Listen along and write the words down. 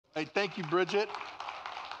Hey, thank you, Bridget.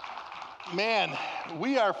 Man,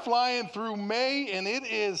 we are flying through May, and it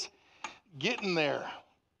is getting there.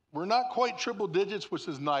 We're not quite triple digits, which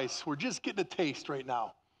is nice. We're just getting a taste right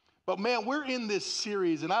now. But man, we're in this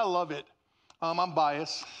series, and I love it. I'm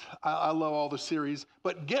biased. I love all the series.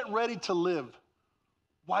 But get ready to live.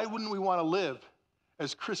 Why wouldn't we want to live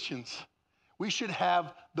as Christians? We should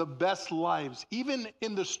have the best lives, even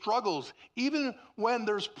in the struggles, even when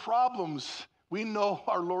there's problems. We know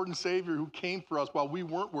our Lord and Savior who came for us while we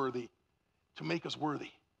weren't worthy to make us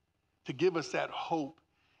worthy, to give us that hope.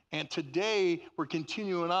 And today we're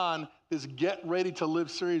continuing on this Get Ready to Live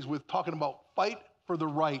series with talking about fight for the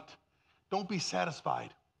right. Don't be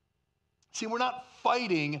satisfied. See, we're not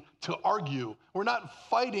fighting to argue. We're not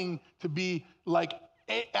fighting to be like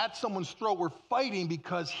at someone's throat. We're fighting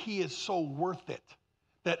because he is so worth it.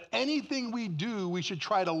 That anything we do, we should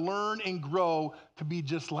try to learn and grow to be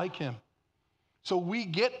just like him. So we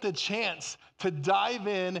get the chance to dive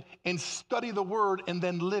in and study the word and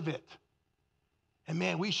then live it. And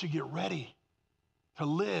man, we should get ready to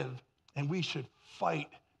live, and we should fight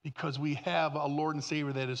because we have a Lord and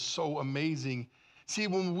Savior that is so amazing. See,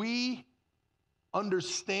 when we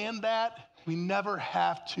understand that, we never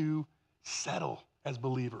have to settle as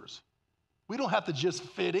believers. We don't have to just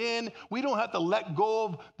fit in. We don't have to let go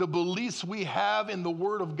of the beliefs we have in the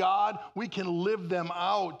Word of God. We can live them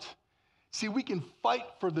out. See, we can fight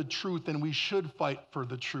for the truth, and we should fight for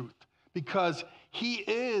the truth because he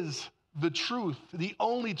is the truth, the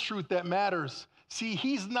only truth that matters. See,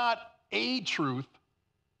 he's not a truth.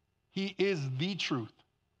 He is the truth.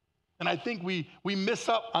 And I think we miss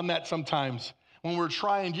up on that sometimes when we're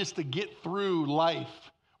trying just to get through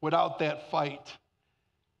life without that fight.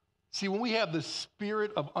 See, when we have the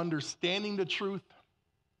spirit of understanding the truth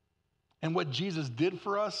and what Jesus did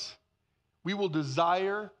for us, we will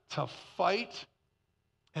desire to fight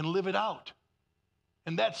and live it out.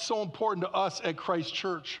 And that's so important to us at Christ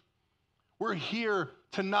Church. We're here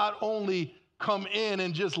to not only come in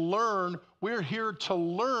and just learn, we're here to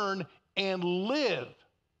learn and live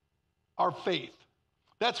our faith.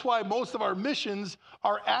 That's why most of our missions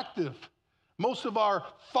are active. Most of our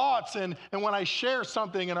thoughts, and when I share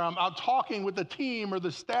something and I'm talking with the team or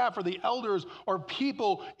the staff or the elders or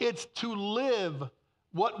people, it's to live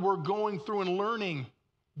what we're going through and learning.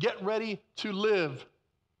 Get ready to live.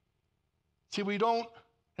 See, we don't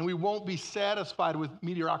and we won't be satisfied with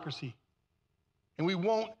mediocrity. And we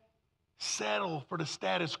won't settle for the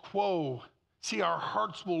status quo. See, our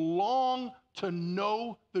hearts will long to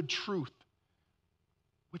know the truth,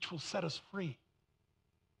 which will set us free.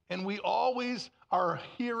 And we always are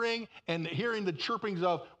hearing the chirpings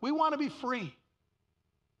of, we want to be free.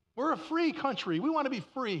 We're a free country. We want to be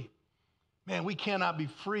free. Man, we cannot be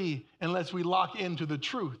free unless we lock into the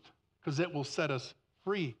truth because it will set us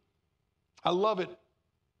free. I love it.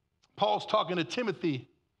 Paul's talking to Timothy,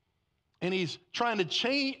 and he's trying to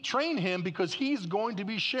train him because he's going to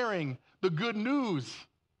be sharing the good news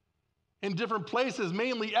in different places,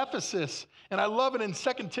 mainly Ephesus. And I love it in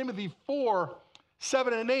 2 Timothy 4,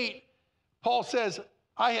 7 and 8. Paul says,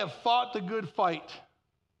 I have fought the good fight.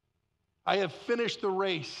 I have finished the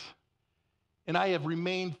race, and I have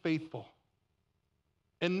remained faithful.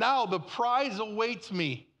 And now the prize awaits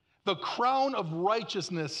me, the crown of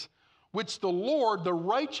righteousness, which the Lord, the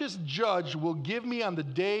righteous judge, will give me on the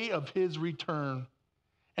day of his return.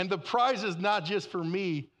 And the prize is not just for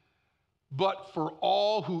me, but for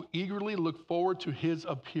all who eagerly look forward to his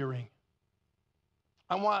appearing.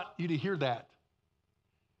 I want you to hear that.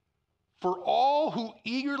 For all who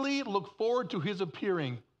eagerly look forward to his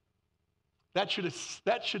appearing. That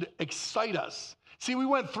should excite us. See, we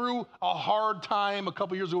went through a hard time a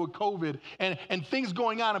couple years ago with COVID and things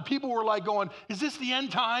going on, and people were like going, is this the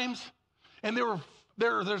end times? And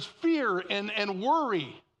there's fear and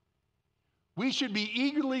worry. We should be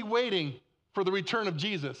eagerly waiting for the return of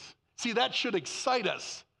Jesus. See, that should excite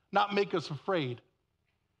us, not make us afraid.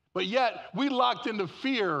 But yet, we locked into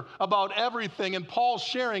fear about everything, and Paul's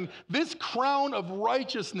sharing this crown of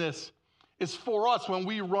righteousness is for us when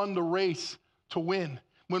we run the race to win.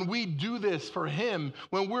 When we do this for him,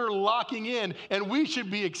 when we're locking in, and we should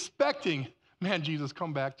be expecting, man, Jesus,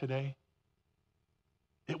 come back today.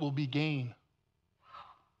 It will be gain.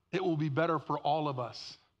 It will be better for all of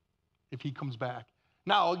us if he comes back.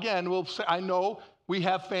 Now, again, we'll say, I know we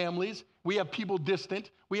have families, we have people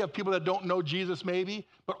distant, we have people that don't know Jesus maybe,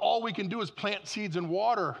 but all we can do is plant seeds and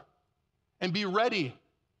water and be ready.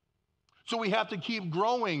 So we have to keep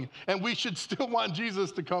growing, and we should still want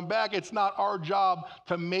Jesus to come back. It's not our job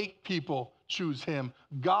to make people choose him.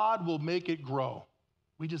 God will make it grow.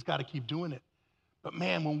 We just got to keep doing it. But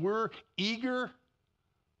man, when we're eager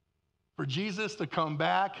For Jesus to come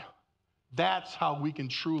back, that's how we can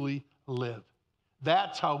truly live.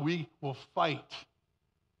 That's how we will fight.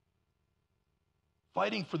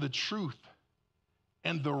 Fighting for the truth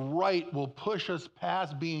and the right will push us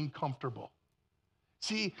past being comfortable.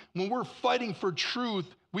 See, when we're fighting for truth,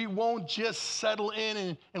 we won't just settle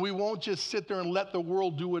in and we won't just sit there and let the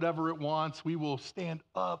world do whatever it wants. We will stand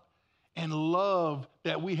up and love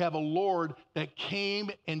that we have a Lord that came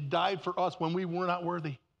and died for us when we were not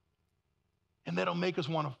worthy. And that'll make us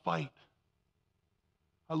want to fight.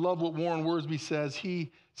 I love what Warren Wiersbe says.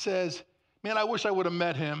 He says, man, I wish I would have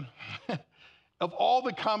met him. Of all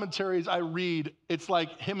the commentaries I read, it's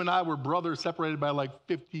like him and I were brothers separated by like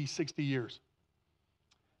 50, 60 years.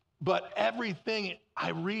 But everything I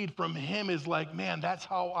read from him is like, man, that's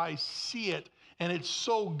how I see it. And it's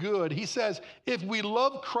so good. He says, if we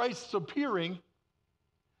love Christ's appearing,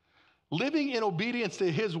 living in obedience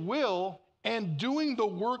to his will, and doing the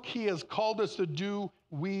work he has called us to do,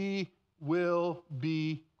 we will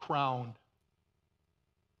be crowned.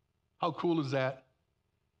 How cool is that?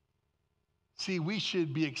 See, we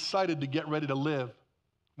should be excited to get ready to live.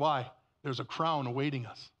 Why? There's a crown awaiting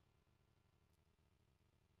us.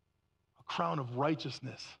 A crown of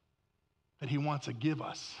righteousness that he wants to give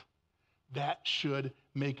us. That should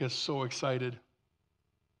make us so excited.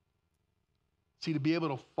 See, to be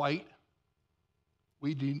able to fight,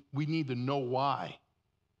 we need to know why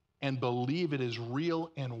and believe it is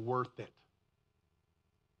real and worth it.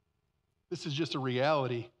 This is just a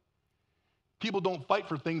reality. People don't fight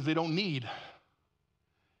for things they don't need.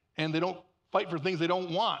 And they don't fight for things they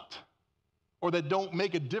don't want or that don't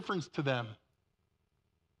make a difference to them.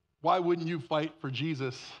 Why wouldn't you fight for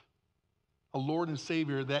Jesus, a Lord and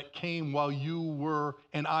Savior that came while you were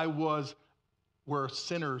and I were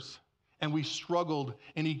sinners and we struggled,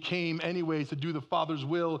 and he came anyways to do the Father's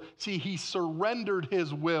will. See, he surrendered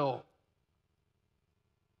his will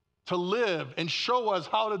to live and show us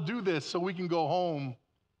how to do this so we can go home.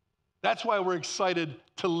 That's why we're excited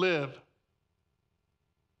to live.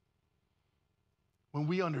 When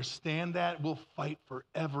we understand that, we'll fight for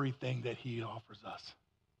everything that he offers us.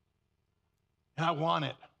 And I want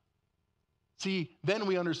it. See, then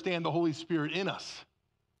we understand the Holy Spirit in us,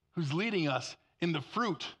 who's leading us in the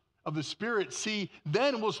fruit of the Spirit. See,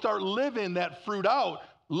 then we'll start living that fruit out.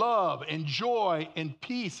 Love and joy and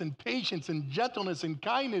peace and patience and gentleness and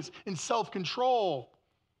kindness and self-control.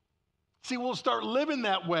 See, we'll start living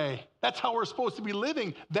that way. That's how we're supposed to be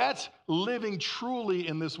living. That's living truly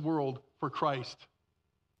in this world for Christ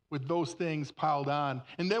with those things piled on.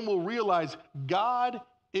 And then we'll realize God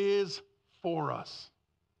is for us.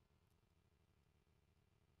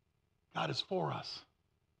 God is for us.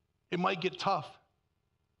 It might get tough.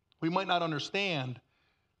 We might not understand,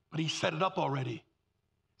 but he set it up already.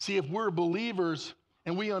 See, if we're believers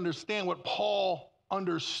and we understand what Paul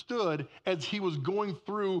understood as he was going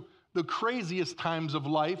through the craziest times of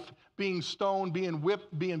life, being stoned, being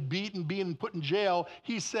whipped, being beaten, being put in jail,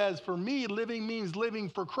 he says, for me, living means living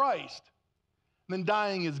for Christ. And then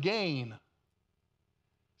dying is gain.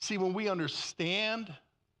 See, when we understand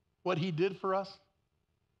what he did for us,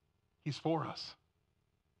 he's for us.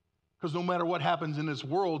 Because no matter what happens in this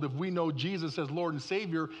world, if we know Jesus as Lord and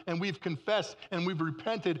Savior, and we've confessed and we've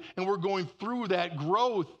repented, and we're going through that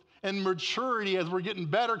growth and maturity as we're getting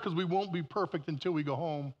better, because we won't be perfect until we go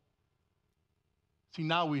home. See,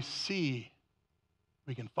 now we see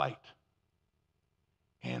we can fight.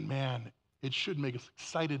 And man, it should make us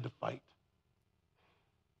excited to fight.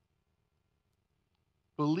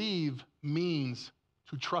 Believe means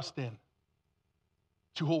to trust in,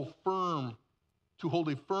 to hold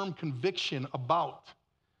a firm conviction about,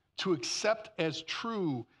 to accept as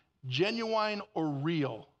true, genuine, or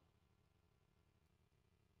real.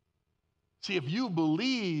 See, if you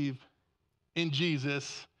believe in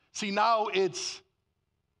Jesus, see, now it's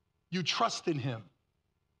you trust in him.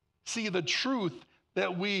 See, the truth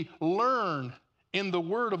that we learn in the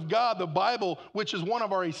Word of God, the Bible, which is one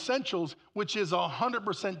of our essentials, which is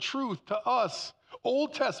 100% truth to us,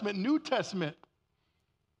 Old Testament, New Testament,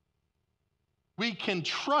 we can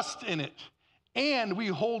trust in it, and we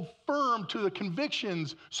hold firm to the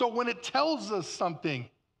convictions. So when it tells us something,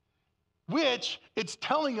 which it's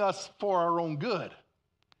telling us for our own good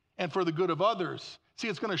and for the good of others, see,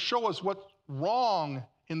 it's going to show us what's wrong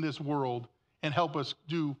in this world and help us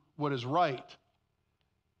do what is right.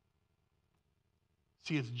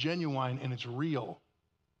 See, it's genuine and it's real.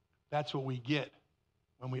 That's what we get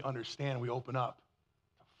when we understand, we open up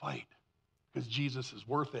to fight, because Jesus is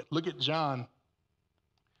worth it. Look at John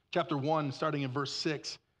chapter 1, starting in verse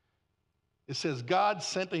 6. It says, God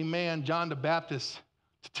sent a man, John the Baptist,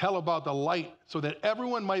 to tell about the light so that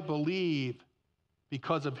everyone might believe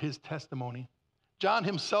because of his testimony. John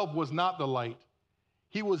himself was not the light.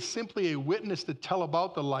 He was simply a witness to tell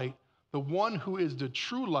about the light. The one who is the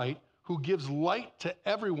true light, who gives light to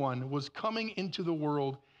everyone, was coming into the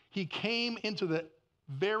world. He came into the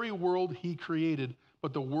very world he created,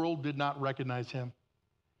 but the world did not recognize him.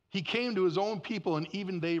 He came to his own people, and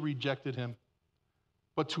even they rejected him.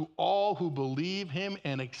 But to all who believe him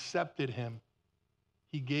and accepted him,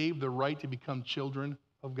 he gave the right to become children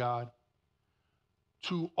of God.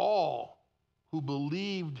 To all who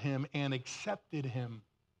believed him and accepted him.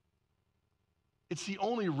 It's the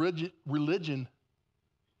only religion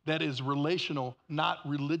that is relational, not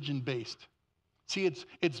religion-based. See,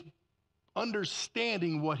 it's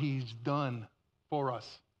understanding what he's done for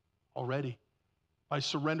us already by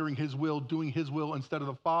surrendering his will, doing his will instead of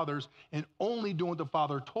the Father's, and only doing what the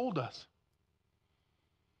Father told us.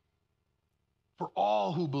 For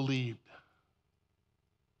all who believed.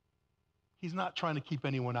 He's not trying to keep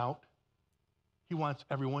anyone out. He wants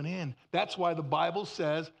everyone in. That's why the Bible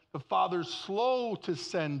says the Father's slow to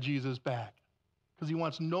send Jesus back, because he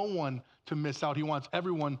wants no one to miss out. He wants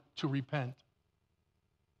everyone to repent.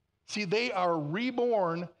 See, they are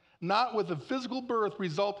reborn not with a physical birth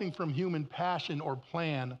resulting from human passion or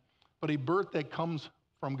plan, but a birth that comes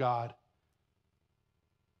from God.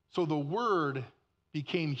 So the Word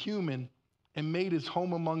became human and made his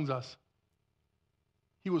home among us.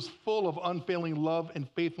 He was full of unfailing love and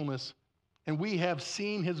faithfulness, and we have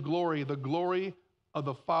seen his glory, the glory of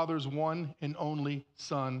the Father's one and only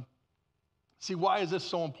Son. See, why is this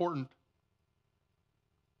so important?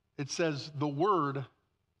 It says the Word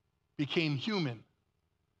became human.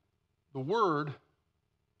 The Word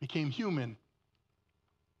became human.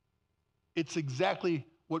 It's exactly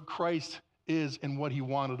what Christ is and what he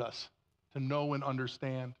wanted us to know and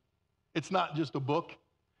understand. It's not just a book.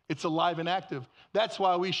 It's alive and active. That's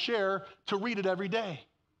why we share to read it every day,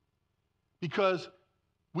 because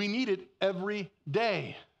we need it every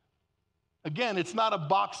day. Again, it's not a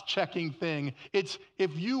box-checking thing. It's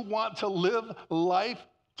if you want to live life,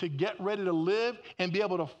 to get ready to live and be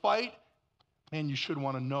able to fight, man, you should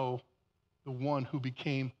want to know the one who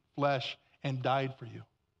became flesh and died for you.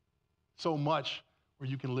 So much where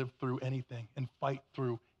you can live through anything and fight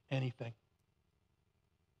through anything.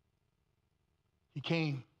 He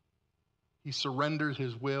came, he surrendered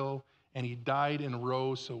his will, and he died and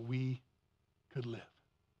rose so we could live.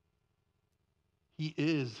 He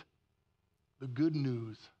is the good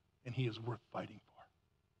news, and he is worth fighting for.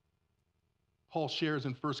 Paul shares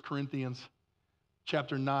in 1 Corinthians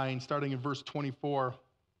chapter 9, starting in verse 24.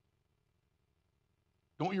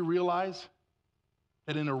 Don't you realize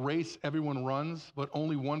that in a race everyone runs, but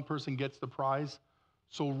only one person gets the prize?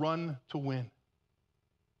 So run to win.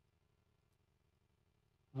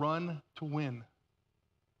 Run to win.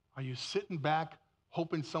 Are you sitting back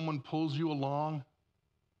hoping someone pulls you along,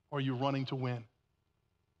 or are you running to win?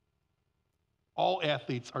 All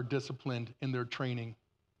athletes are disciplined in their training.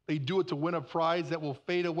 They do it to win a prize that will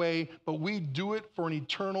fade away, but we do it for an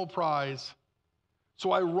eternal prize.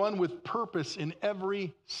 So I run with purpose in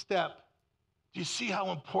every step. Do you see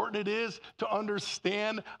how important it is to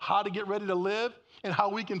understand how to get ready to live and how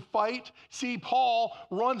we can fight? See, Paul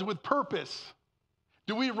runs with purpose.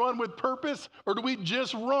 Do we run with purpose, or do we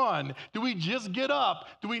just run? Do we just get up?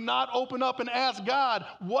 Do we not open up and ask God,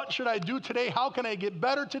 what should I do today? How can I get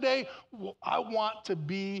better today? Well, I want to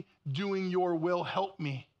be doing your will. Help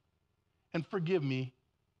me and forgive me,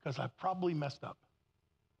 because I probably messed up.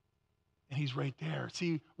 And he's right there.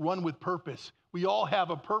 See, run with purpose. We all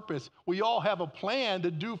have a purpose. We all have a plan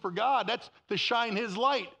to do for God. That's to shine his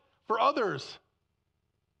light for others.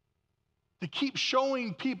 To keep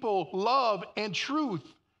showing people love and truth,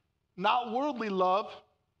 not worldly love,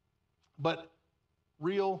 but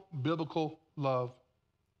real biblical love.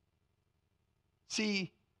 See,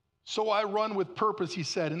 so I run with purpose, he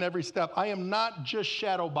said, in every step. I am not just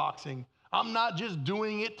shadow boxing. I'm not just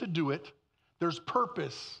doing it to do it. There's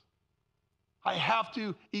purpose. I have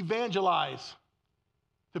to evangelize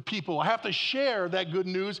to people. I have to share that good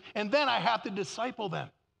news, and then I have to disciple them.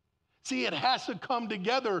 See, it has to come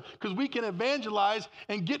together, because we can evangelize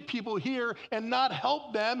and get people here and not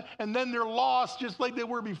help them, and then they're lost just like they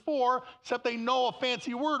were before, except they know a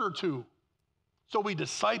fancy word or two. So we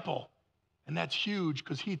disciple, and that's huge,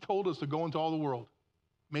 because he told us to go into all the world,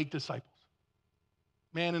 make disciples.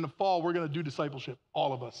 Man, in the fall, we're going to do discipleship,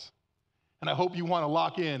 all of us. And I hope you want to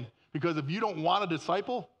lock in, because if you don't want to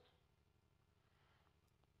disciple,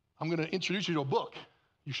 I'm going to introduce you to a book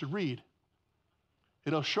you should read.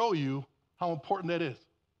 It'll show you how important that is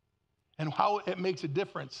and how it makes a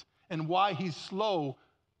difference and why he's slow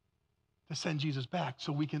to send Jesus back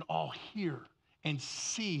so we can all hear and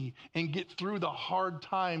see and get through the hard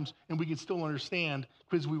times, and we can still understand,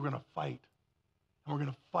 because we're going to fight. And we're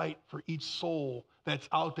going to fight for each soul that's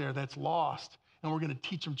out there that's lost. And we're going to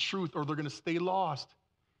teach them truth, or they're going to stay lost.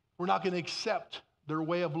 We're not going to accept their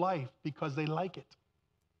way of life because they like it,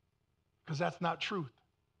 because that's not truth.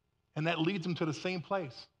 And that leads them to the same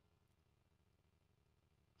place.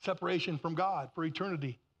 Separation from God for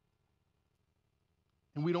eternity.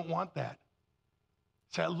 And we don't want that.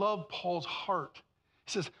 See, I love Paul's heart.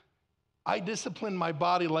 He says, I discipline my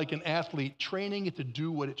body like an athlete, training it to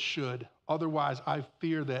do what it should. Otherwise, I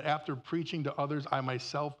fear that after preaching to others, I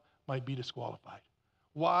myself might be disqualified.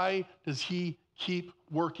 Why does he keep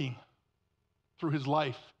working through his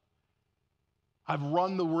life? I've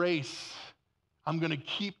run the race. I'm going to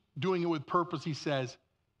keep doing it with purpose, he says.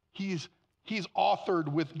 He's authored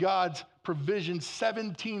with God's provision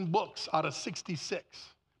 17 books out of 66,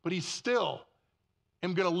 but he's still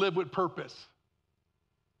am going to live with purpose.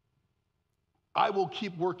 I will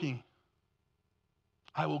keep working.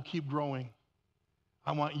 I will keep growing.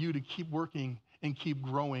 I want you to keep working and keep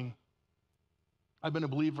growing. I've been a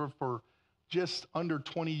believer for just under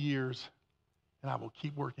 20 years, and I will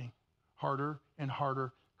keep working harder and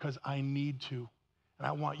harder because I need to. And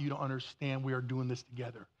I want you to understand we are doing this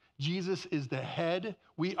together. Jesus is the head.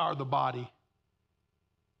 We are the body.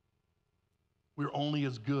 We're only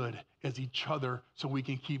as good as each other, so we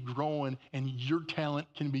can keep growing, and your talent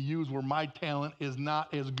can be used where my talent is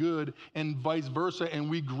not as good, and vice versa, and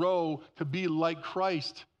we grow to be like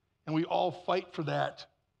Christ, and we all fight for that.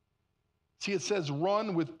 See, it says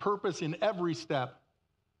run with purpose in every step,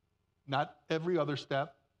 not every other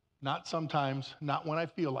step, not sometimes, not when I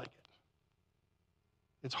feel like it.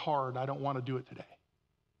 It's hard. I don't want to do it today.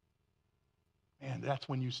 And that's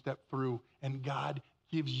when you step through, and God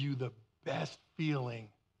gives you the best feeling.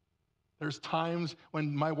 There's times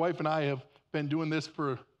when my wife and I have been doing this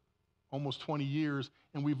for almost 20 years,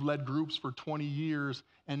 and we've led groups for 20 years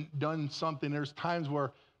and done something. There's times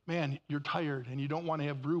where, man, you're tired and you don't want to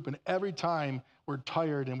have group, and every time we're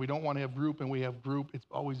tired and we don't want to have group and we have group, it's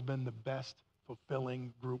always been the best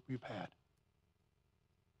fulfilling group we've had.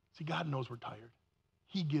 See, God knows we're tired.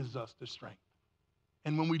 He gives us the strength.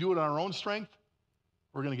 And when we do it on our own strength,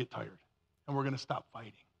 we're going to get tired and we're going to stop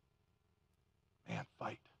fighting. Man,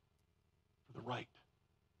 fight for the right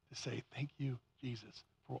to say, thank you, Jesus,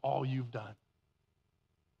 for all you've done.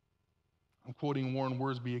 I'm quoting Warren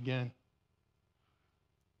Wiersbe again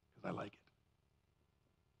because I like it.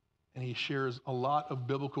 And he shares a lot of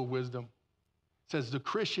biblical wisdom. It says, the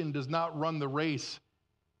Christian does not run the race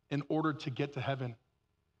in order to get to heaven.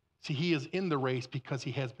 See, he is in the race because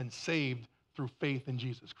he has been saved through faith in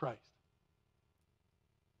Jesus Christ.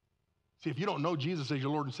 See, if you don't know Jesus as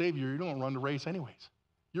your Lord and Savior, you don't run the race anyways.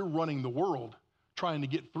 You're running the world trying to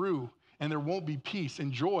get through, and there won't be peace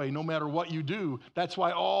and joy no matter what you do. That's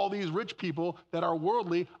why all these rich people that are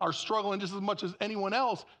worldly are struggling just as much as anyone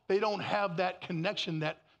else. They don't have that connection,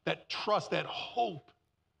 that trust, that hope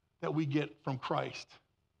that we get from Christ.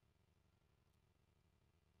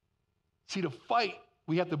 See, to fight,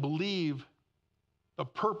 we have to believe the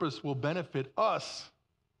purpose will benefit us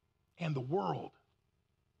and the world.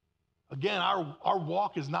 Again, our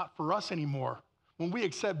walk is not for us anymore. When we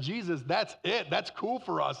accept Jesus, that's it. That's cool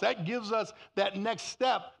for us. That gives us that next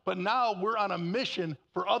step. But now we're on a mission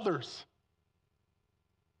for others.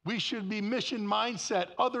 We should be mission mindset,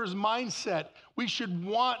 others mindset. We should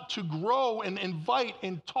want to grow and invite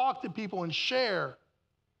and talk to people and share.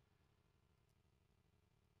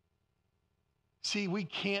 See, we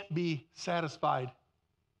can't be satisfied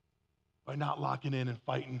by not locking in and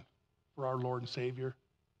fighting for our Lord and Savior.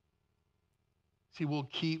 See, we'll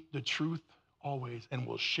keep the truth always, and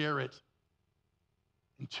we'll share it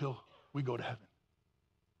until we go to heaven,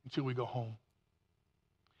 until we go home.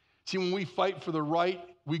 See, when we fight for the right,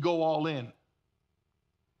 we go all in.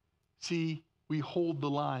 See, we hold the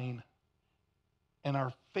line, and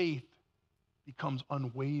our faith becomes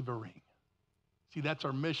unwavering. See, that's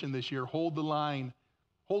our mission this year. Hold the line.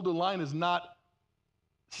 Hold the line is not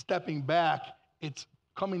stepping back. It's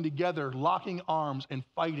coming together, locking arms, and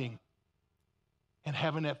fighting, and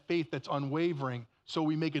having that faith that's unwavering so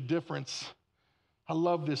we make a difference. I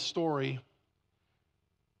love this story.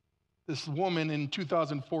 This woman in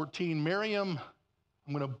 2014, Miriam,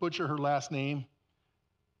 I'm going to butcher her last name,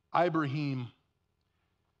 Ibrahim,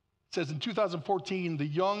 says in 2014, the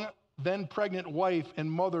young, then pregnant wife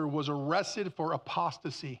and mother was arrested for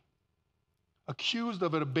apostasy, accused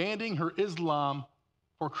of abandoning her Islam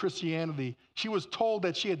for Christianity. She was told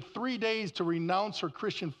that she had 3 days to renounce her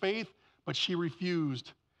Christian faith, but she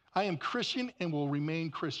refused. I am Christian and will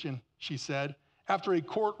remain Christian, she said. After a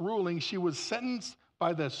court ruling, she was sentenced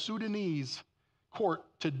by the Sudanese court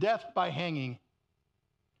to death by hanging.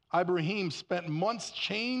 Ibrahim spent months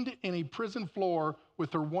chained in a prison floor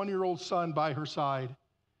with her 1-year-old son by her side.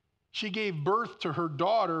 She gave birth to her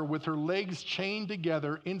daughter with her legs chained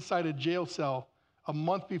together inside a jail cell a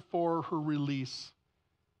month before her release.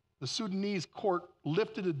 The Sudanese court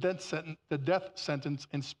lifted the death sentence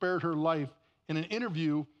and spared her life. In an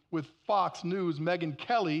interview with Fox News' Megyn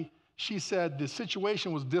Kelly, she said, "The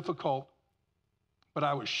situation was difficult, but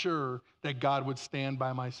I was sure that God would stand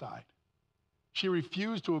by my side." She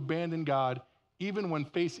refused to abandon God even when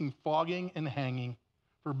facing flogging and hanging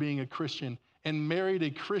for being a Christian, and married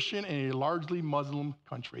a Christian in a largely Muslim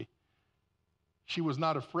country. She was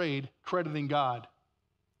not afraid, crediting God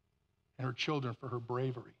and her children for her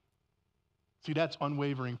bravery. See, that's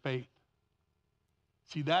unwavering faith.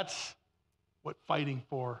 See, that's what fighting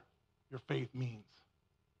for your faith means.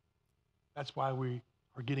 That's why we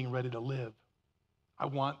are getting ready to live. I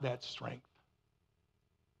want that strength.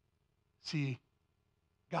 See,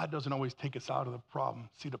 God doesn't always take us out of the problem.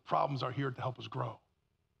 See, the problems are here to help us grow.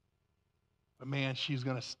 But man, she's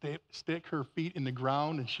going to stick her feet in the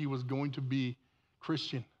ground, and she was going to be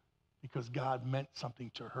Christian because God meant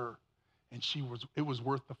something to her. And it was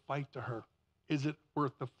worth the fight to her. Is it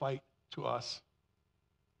worth the fight to us?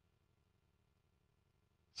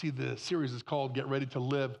 See, the series is called Get Ready to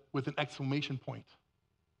Live with an exclamation point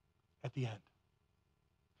at the end.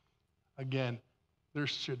 Again,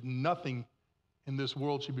 nothing in this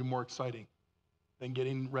world should be more exciting than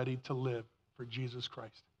getting ready to live for Jesus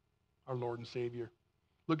Christ, our Lord and Savior.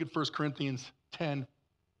 Look at 1 Corinthians 10,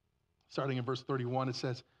 starting in verse 31. It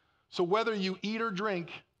says, "So whether you eat or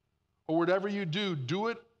drink or whatever you do, do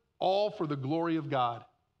it all for the glory of God.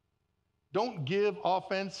 Don't give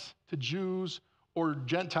offense to Jews or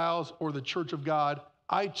Gentiles or the church of God.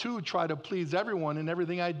 I too try to please everyone in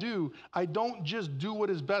everything I do. I don't just do what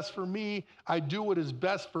is best for me. I do what is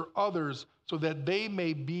best for others so that they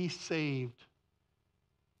may be saved."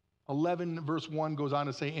 11 verse 1 goes on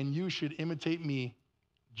to say, "And you should imitate me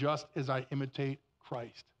just as I imitate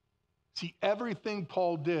Christ." See, everything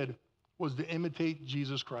Paul did was to imitate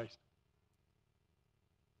Jesus Christ.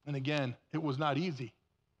 And again, it was not easy.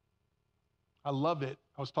 I love it.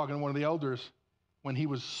 I was talking to one of the elders when he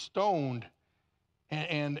was stoned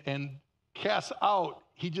and cast out.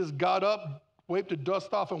 He just got up, wiped the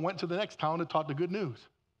dust off, and went to the next town to talk the good news.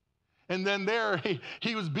 And then there,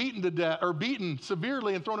 he was beaten to death, or beaten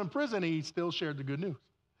severely and thrown in prison, and he still shared the good news.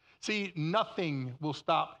 See, nothing will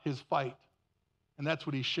stop his fight. And that's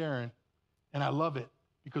what he's sharing. And I love it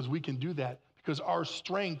because we can do that, because our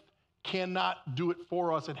strength cannot do it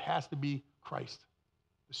for us. It has to be Christ.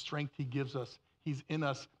 The strength he gives us, he's in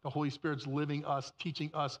us. The Holy Spirit's living us, teaching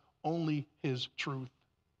us only his truth.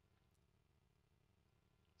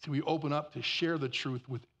 See, we open up to share the truth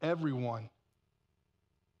with everyone.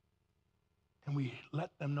 And we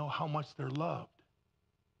let them know how much they're loved.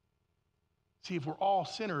 See, if we're all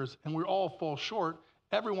sinners and we all fall short,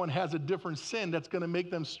 everyone has a different sin that's going to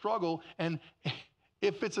make them struggle. And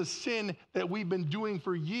if it's a sin that we've been doing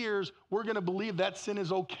for years, we're going to believe that sin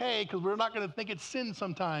is okay because we're not going to think it's sin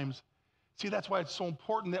sometimes. See, that's why it's so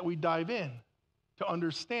important that we dive in to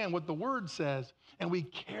understand what the Word says, and we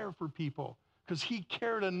care for people because he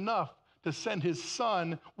cared enough to send his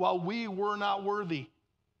son while we were not worthy.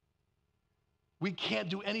 We can't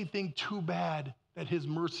do anything too bad that his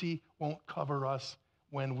mercy won't cover us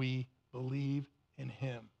when we believe in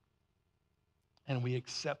him and we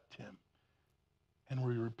accept him and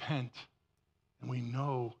we repent and we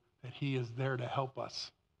know that he is there to help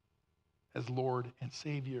us as Lord and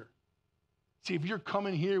Savior. See, if you're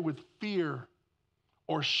coming here with fear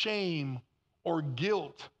or shame or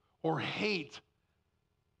guilt or hate,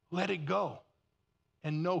 let it go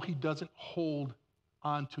and know he doesn't hold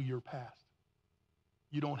on to your past.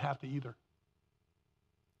 You don't have to either.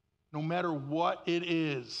 No matter what it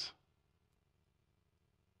is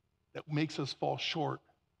that makes us fall short,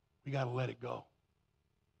 we got to let it go.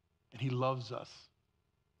 And he loves us.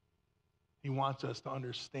 He wants us to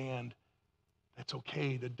understand that it's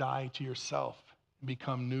okay to die to yourself and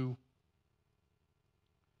become new.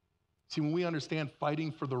 See, when we understand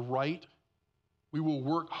fighting for the right, we will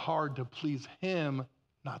work hard to please him,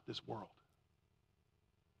 not this world.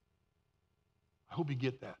 I hope you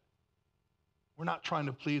get that. We're not trying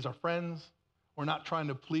to please our friends. We're not trying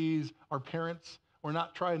to please our parents. We're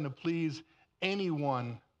not trying to please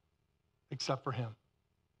anyone except for him.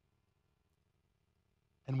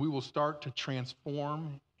 And we will start to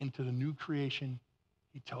transform into the new creation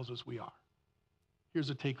he tells us we are. Here's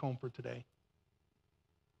a take home for today.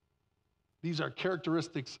 These are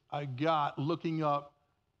characteristics I got looking up.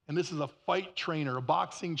 And this is a fight trainer, a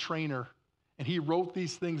boxing trainer. And he wrote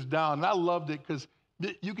these things down. And I loved it because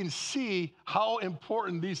you can see how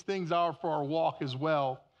important these things are for our walk as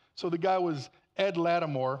well. So the guy was Ed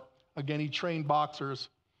Lattimore. Again, he trained boxers.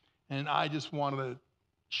 And I just wanted to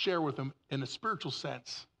share with him in a spiritual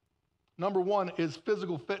sense. Number one is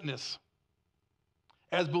physical fitness.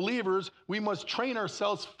 As believers, we must train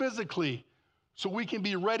ourselves physically so we can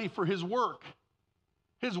be ready for his work.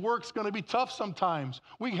 His work's going to be tough sometimes.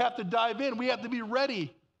 We have to dive in. We have to be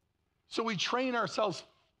ready. So we train ourselves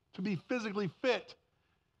to be physically fit.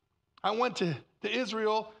 I went to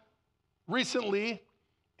Israel recently,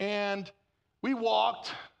 and we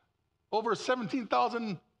walked over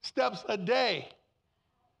 17,000 steps a day.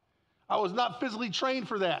 I was not physically trained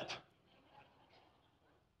for that.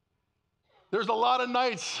 There's a lot of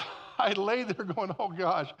nights I lay there going, oh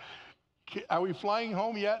gosh, are we flying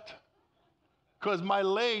home yet? Because my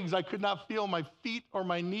legs, I could not feel my feet or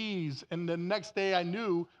my knees. And the next day I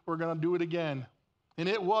knew we're going to do it again. And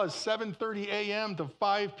it was 7:30 a.m. to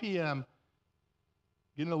 5 p.m.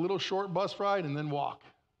 Getting a little short bus ride and then walk.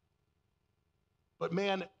 But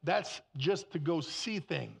man, that's just to go see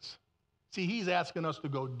things. See, he's asking us to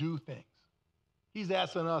go do things. He's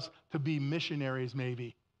asking us to be missionaries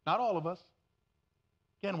maybe. Not all of us.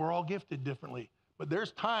 Again, we're all gifted differently. But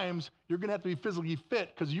there's times you're going to have to be physically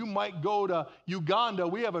fit because you might go to Uganda.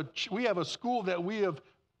 We have a school that we have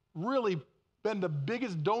really been the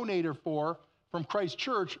biggest donator for from Christ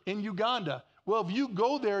Church in Uganda. Well, if you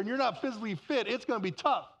go there and you're not physically fit, it's going to be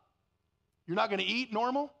tough. You're not going to eat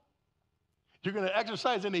normal. You're going to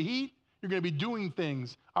exercise in the heat. You're going to be doing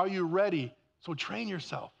things. Are you ready? So train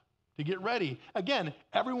yourself to get ready. Again,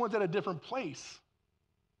 everyone's at a different place.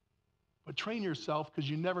 But train yourself because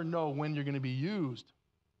you never know when you're going to be used.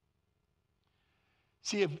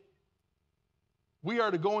 See, if we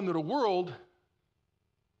are to go into the world,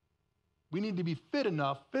 we need to be fit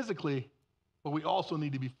enough physically, but we also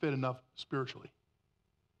need to be fit enough spiritually.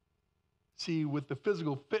 See, with the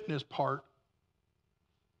physical fitness part,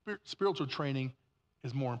 spiritual training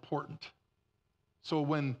is more important. So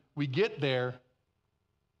when we get there,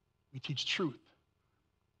 we teach truth.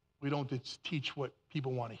 We don't just teach what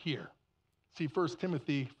people want to hear. See, 1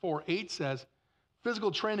 Timothy 4:8 says,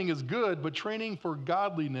 physical training is good, but training for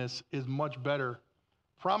godliness is much better,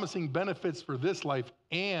 promising benefits for this life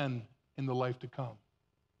and in the life to come.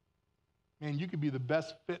 Man, you could be the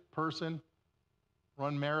best fit person,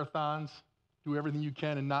 run marathons, do everything you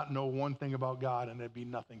can and not know one thing about God, and there'd be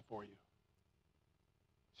nothing for you.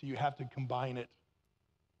 So you have to combine it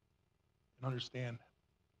and understand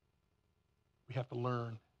we have to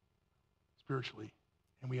learn spiritually.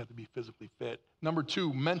 And we have to be physically fit. Number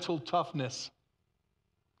two, mental toughness.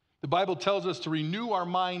 The Bible tells us to renew our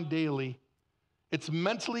mind daily. It's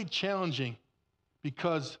mentally challenging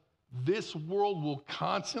because this world will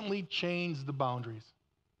constantly change the boundaries.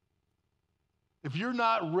 If you're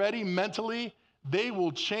not ready mentally, they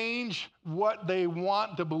will change what they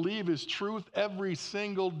want to believe is truth every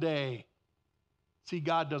single day. See,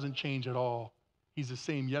 God doesn't change at all. He's the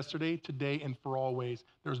same yesterday, today, and for always.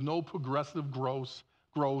 There's no progressive growth.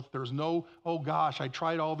 There's no, oh gosh, I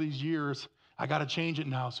tried all these years. I got to change it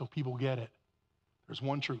now so people get it. There's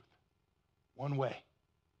one truth, one way,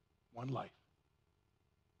 one life.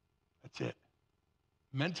 That's it.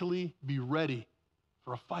 Mentally be ready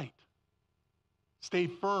for a fight. Stay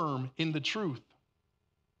firm in the truth.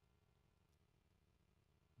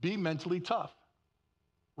 Be mentally tough.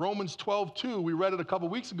 Romans 12:2, we read it a couple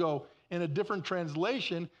weeks ago in a different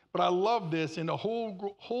translation, but I love this. In the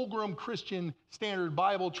Holgram Christian Standard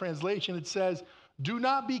Bible translation, it says, do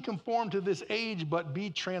not be conformed to this age, but be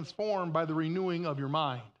transformed by the renewing of your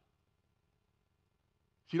mind.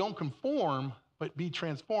 So you don't conform, but be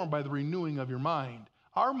transformed by the renewing of your mind.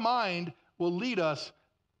 Our mind will lead us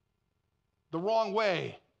the wrong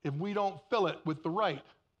way if we don't fill it with the right.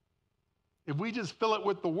 If we just fill it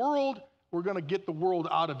with the world, we're going to get the world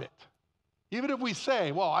out of it. Even if we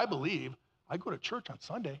say, well, I believe, I go to church on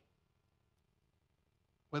Sunday.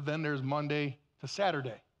 But then there's Monday to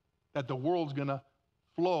Saturday that the world's going to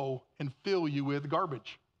flow and fill you with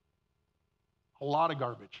garbage. A lot of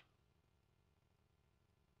garbage.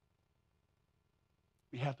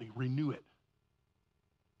 We have to renew it.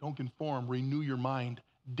 Don't conform. Renew your mind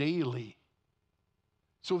daily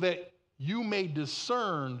so that you may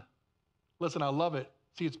discern. Listen, I love it.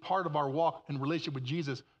 See, it's part of our walk and relationship with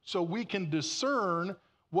Jesus. So we can discern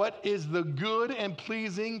what is the good and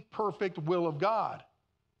pleasing, perfect will of God.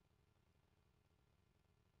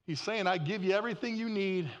 He's saying, I give you everything you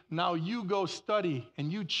need. Now you go study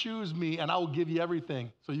and you choose me and I will give you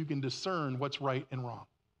everything so you can discern what's right and wrong.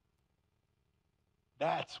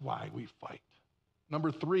 That's why we fight.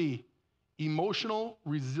 Number 3, emotional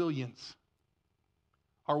resilience.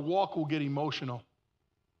 Our walk will get emotional.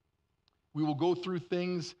 We will go through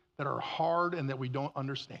things that are hard and that we don't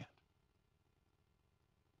understand.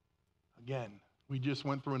 Again, we just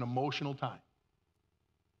went through an emotional time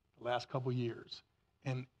the last couple years.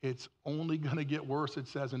 And it's only going to get worse, it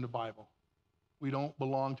says in the Bible. We don't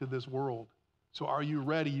belong to this world. So are you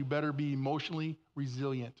ready? You better be emotionally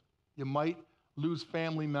resilient. You might lose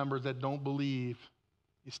family members that don't believe.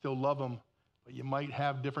 You still love them, but you might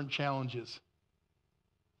have different challenges.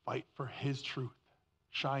 Fight for his truth.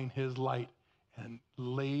 Shine his light and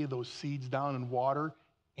lay those seeds down in water,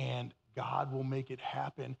 and God will make it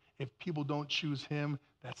happen. If people don't choose him,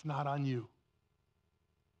 that's not on you.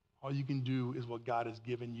 All you can do is what God has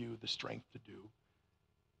given you the strength to do.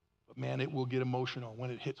 But man, it will get emotional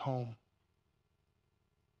when it hits home.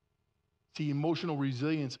 See, emotional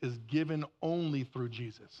resilience is given only through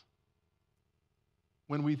Jesus.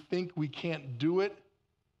 When we think we can't do it,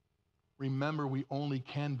 remember we only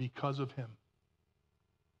can because of him.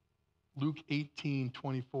 Luke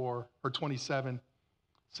 18:27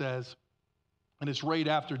 says, and it's right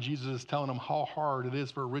after Jesus is telling them how hard it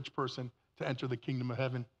is for a rich person to enter the kingdom of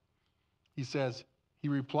heaven. He says, he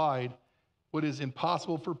replied, what is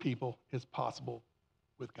impossible for people is possible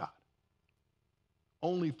with God.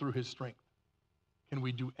 Only through his strength can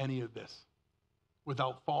we do any of this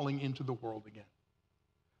without falling into the world again.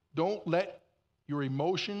 Don't let your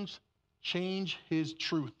emotions change his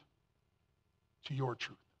truth to your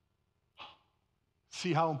truth.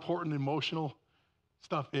 See how important emotional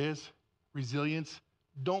stuff is? Resilience.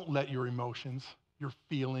 Don't let your emotions, your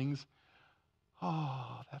feelings,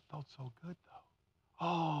 oh, that felt so good though.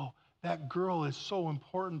 Oh, that girl is so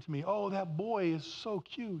important to me. Oh, that boy is so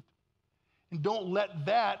cute. And don't let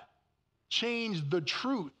that change the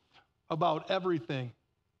truth about everything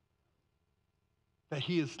that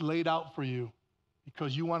he has laid out for you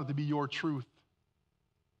because you want it to be your truth.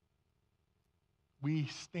 We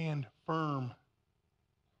stand firm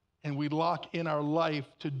and we lock in our life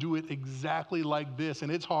to do it exactly like this,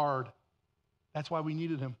 and it's hard. That's why we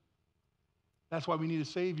needed him. That's why we need a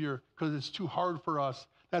Savior, because it's too hard for us.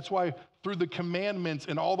 That's why through the commandments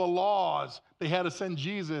and all the laws, they had to send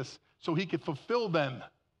Jesus so he could fulfill them.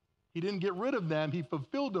 He didn't get rid of them. He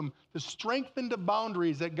fulfilled them to strengthen the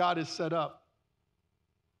boundaries that God has set up.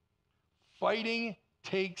 Fighting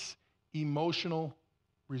takes emotional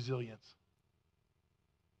resilience.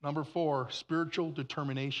 Number 4, spiritual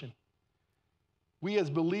determination. We as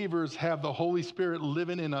believers have the Holy Spirit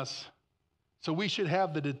living in us. So we should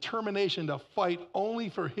have the determination to fight only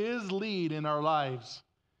for his lead in our lives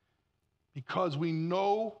because we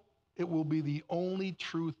know it will be the only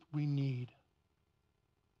truth we need.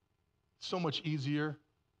 It's so much easier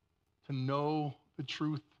to know the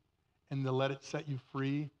truth and to let it set you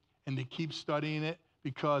free and to keep studying it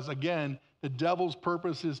because, again, the devil's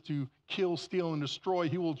purpose is to kill, steal, and destroy.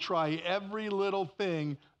 He will try every little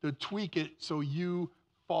thing to tweak it so you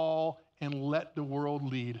fall and let the world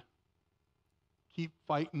lead. Keep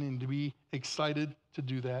fighting and to be excited to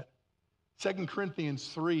do that. 2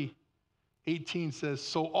 Corinthians 3:18 says,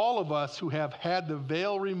 so all of us who have had the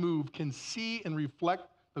veil removed can see and reflect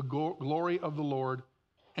the glory of the Lord.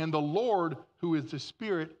 And the Lord, who is the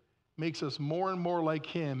Spirit, makes us more and more like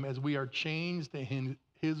him as we are changed in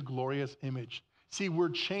his glorious image. See, we're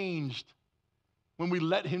changed. When we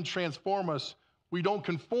let him transform us, we don't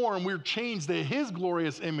conform. We're changed to his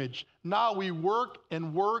glorious image. Now we work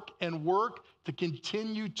and work and work to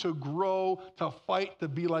continue to grow, to fight, to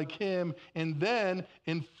be like him. And then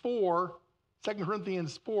in 2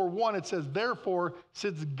 Corinthians 4:1, it says, therefore,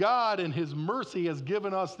 since God in his mercy has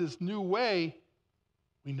given us this new way,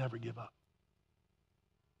 we never give up.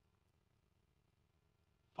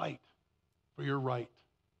 Fight for your right.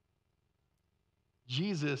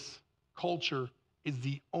 Jesus' culture is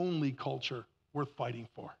the only culture worth fighting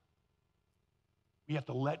for. We have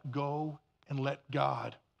to let go and let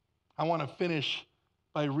God. I want to finish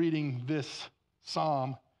by reading this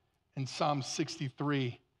psalm in Psalm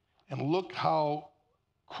 63. And look how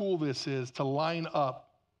cool this is to line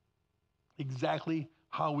up exactly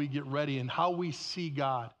how we get ready and how we see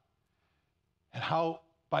God. And how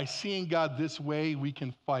by seeing God this way, we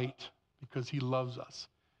can fight because he loves us.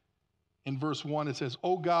 In verse 1, it says,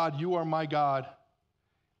 "O God, you are my God.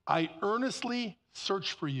 I earnestly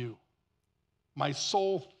search for you. My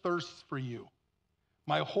soul thirsts for you.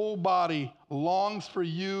 My whole body longs for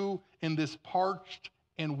you in this parched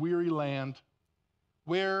and weary land.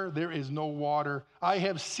 where there is no water. I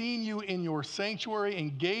have seen you in your sanctuary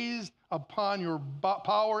and gazed upon your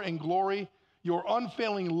power and glory. Your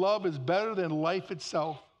unfailing love is better than life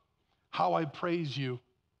itself. How I praise you.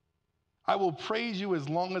 I will praise you as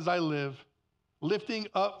long as I live, lifting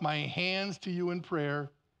up my hands to you in prayer.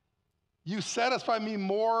 You satisfy me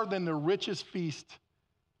more than the richest feast.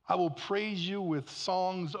 I will praise you with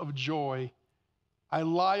songs of joy. I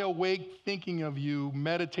lie awake thinking of you,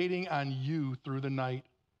 meditating on you through the night.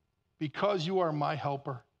 Because you are my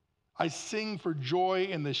helper, I sing for joy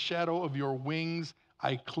in the shadow of your wings.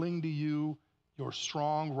 I cling to you. Your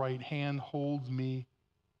strong right hand holds me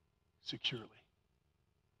securely.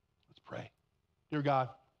 Let's pray. Dear God,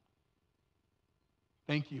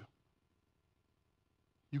 thank you.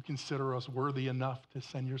 You consider us worthy enough to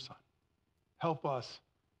send your son. Help us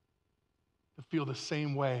to feel the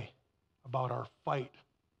same way about our fight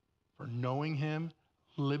for knowing him,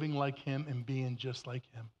 living like him, and being just like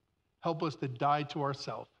him. Help us to die to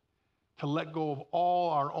ourselves, to let go of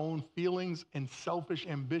all our own feelings and selfish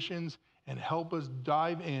ambitions, and help us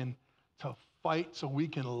dive in to fight so we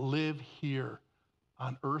can live here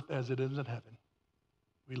on earth as it is in heaven.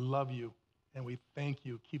 We love you and we thank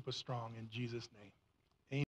you. Keep us strong in Jesus' name.